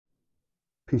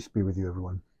Peace be with you,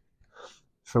 everyone.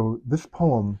 So this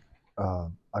poem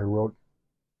I wrote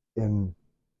in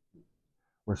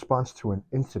response to an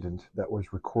incident that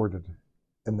was recorded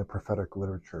in the prophetic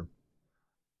literature.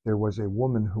 There was a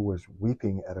woman who was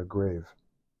weeping at a grave,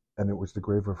 and it was the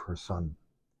grave of her son.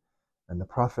 And the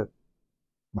Prophet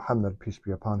Muhammad, peace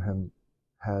be upon him,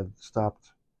 had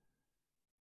stopped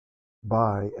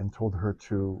by and told her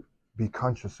to be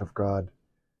conscious of God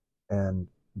and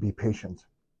be patient.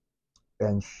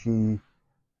 And she,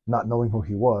 not knowing who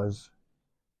he was,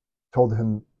 told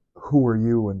him, "Who are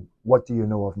you and what do you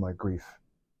know of my grief?"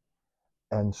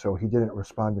 And so he didn't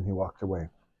respond and he walked away.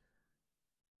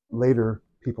 Later,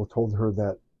 people told her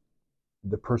that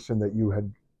the person that you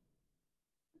had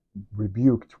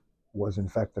rebuked was in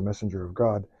fact the messenger of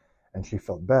God, and she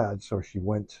felt bad, so she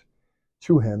went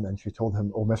to him and she told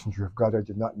him, "O messenger of God, I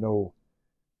did not know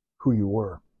who you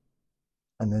were."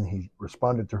 And then he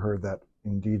responded to her that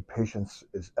indeed patience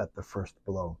is at the first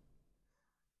blow.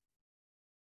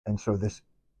 And so this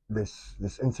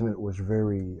incident was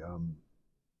very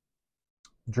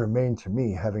germane to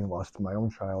me, having lost my own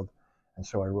child, and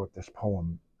so I wrote this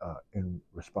poem in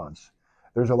response.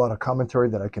 There's a lot of commentary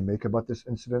that I can make about this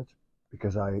incident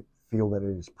because I feel that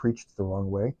it is preached the wrong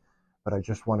way, but I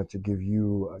just wanted to give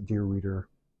you, dear reader,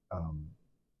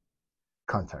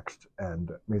 context,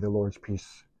 and may the Lord's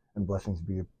peace and blessings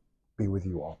be with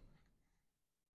you all.